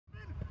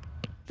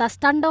The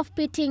standoff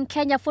between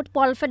Kenya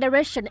Football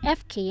Federation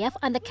 (FKF)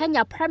 and the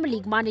Kenya Premier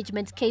League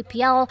Management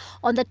 (KPL)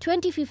 on the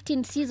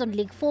 2015 season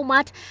league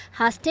format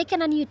has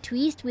taken a new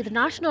twist, with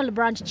national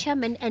branch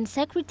chairmen and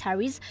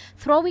secretaries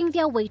throwing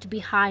their weight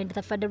behind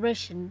the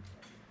federation.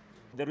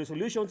 The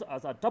resolutions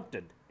as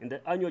adopted in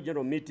the annual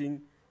general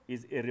meeting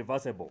is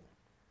irreversible,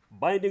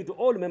 binding to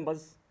all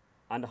members,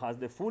 and has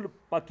the full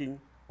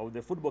backing of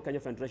the Football Kenya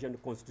Federation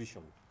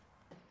Constitution.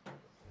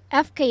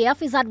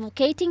 FKF is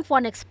advocating for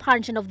an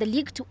expansion of the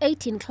league to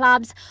 18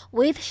 clubs,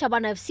 with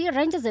Shabana FC,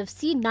 Rangers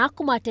FC,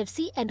 Nakumatt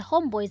FC and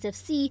Homeboys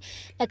FC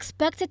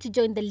expected to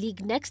join the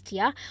league next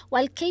year,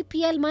 while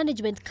KPL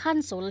Management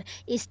Council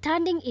is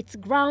standing its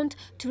ground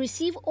to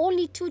receive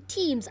only 2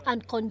 teams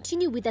and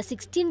continue with a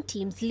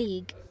 16-teams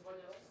league.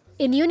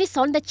 In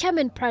unison, the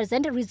chairman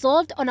present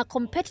resolved on a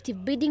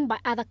competitive bidding by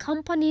other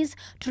companies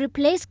to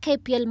replace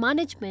KPL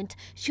management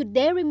should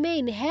they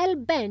remain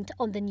hell-bent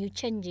on the new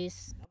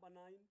changes.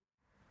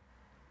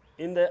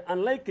 In the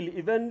unlikely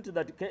event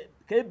that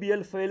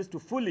KBL fails to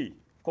fully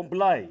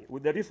comply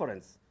with the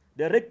reference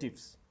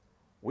directives,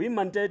 we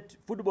mandate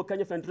Football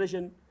Kenya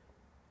Federation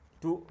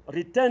to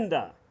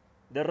retender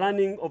the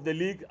running of the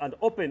league and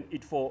open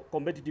it for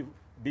competitive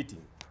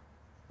bidding.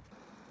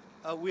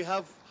 We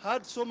have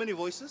heard so many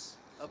voices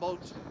about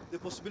the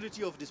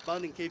possibility of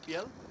disbanding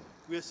KPL.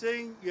 We are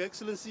saying, Your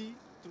Excellency,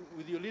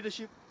 with your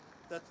leadership,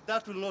 that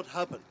that will not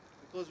happen,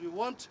 because we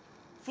want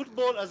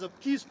football as a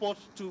key sport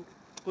to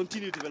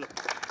continue developing.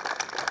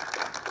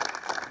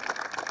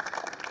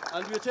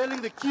 And we are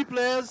telling the key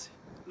players,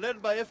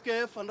 led by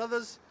FKF and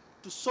others,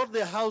 to sort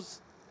their house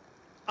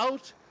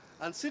out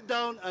and sit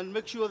down and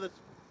make sure that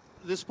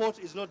the sport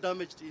is not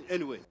damaged in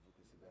any way.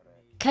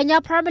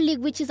 Kenya Premier League,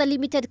 which is a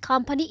limited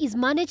company, is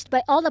managed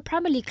by all the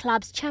Premier League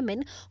clubs'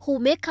 chairmen who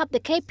make up the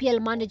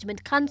KPL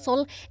Management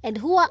Council and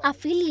who are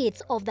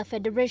affiliates of the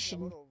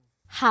federation.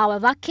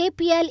 However,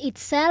 KPL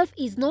itself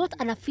is not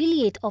an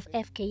affiliate of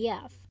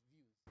FKF.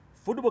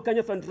 Football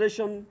Kenya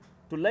Federation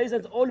to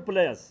license all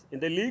players in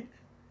the league,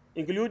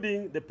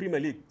 including the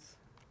Premier Leagues.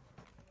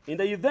 In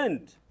the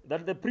event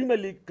that the Premier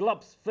League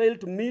clubs fail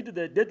to meet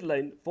the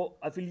deadline for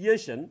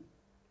affiliation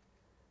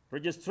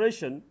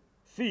registration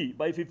fee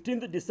by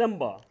 15th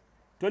December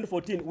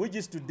 2014, which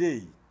is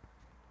today,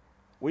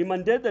 we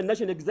mandate the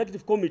National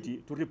Executive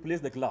Committee to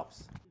replace the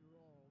clubs.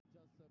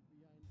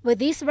 With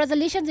these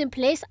resolutions in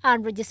place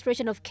and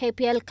registration of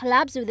KPL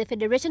clubs with the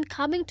federation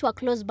coming to a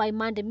close by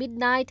Monday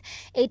midnight,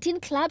 18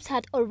 clubs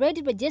had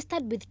already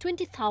registered with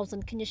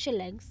 20,000 Kenya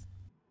shillings.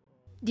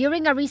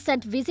 During a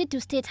recent visit to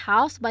State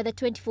House by the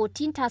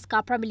 2014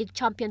 Tusker Premier League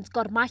champions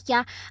Gor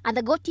Mahia and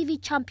the GoTV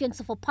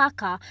champions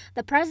Sofapaka,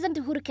 the President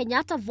Uhuru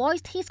Kenyatta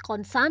voiced his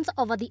concerns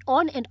over the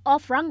on and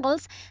off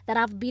wrangles that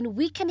have been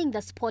weakening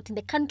the sport in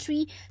the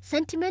country,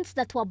 sentiments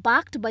that were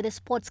backed by the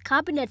Sports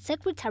Cabinet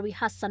Secretary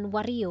Hassan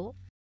Wario.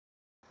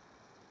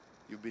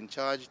 You've been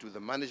charged with the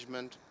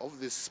management of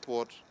this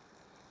sport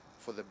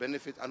for the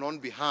benefit and on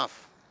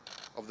behalf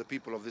of the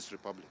people of this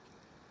republic.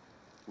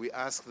 We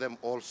ask them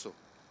also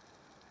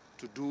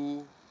to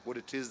do what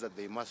it is that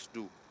they must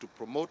do to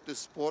promote this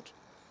sport.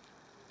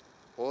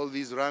 All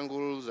these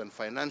wrangles and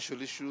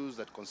financial issues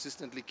that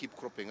consistently keep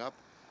cropping up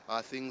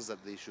are things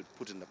that they should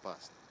put in the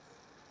past.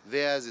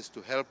 Theirs is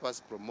to help us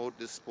promote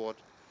this sport,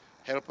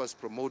 help us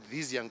promote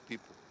these young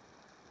people,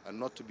 and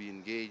not to be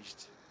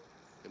engaged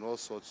in all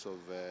sorts of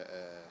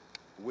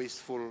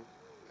wasteful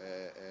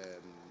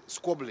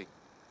squabbling,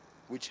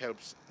 which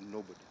helps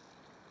nobody.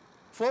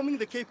 Forming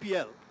the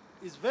KPL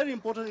is very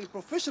important in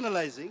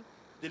professionalizing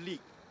the league,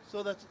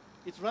 so that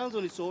it runs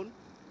on its own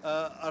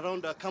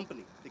around a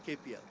company, the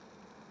KPL.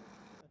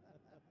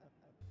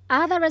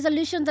 Other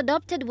resolutions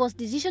adopted was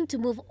decision to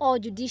move all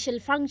judicial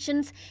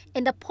functions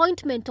and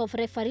appointment of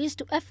referees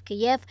to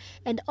FKF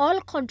and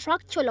all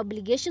contractual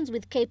obligations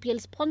with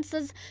KPL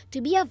sponsors to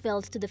be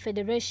availed to the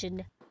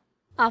federation.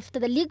 After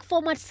the league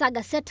format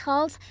saga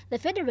settles, the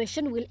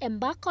federation will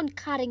embark on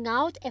carrying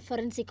out a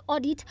forensic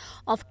audit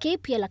of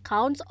KPL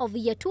accounts of the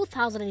year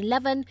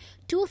 2011,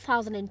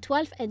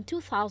 2012 and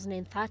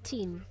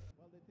 2013.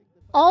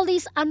 All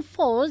this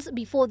unfolds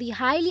before the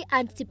highly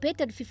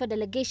anticipated FIFA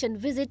delegation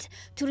visit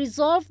to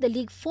resolve the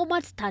league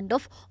format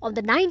standoff on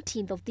the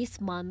 19th of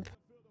this month.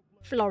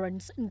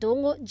 Florence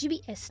Ndongo,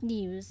 GBS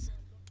News.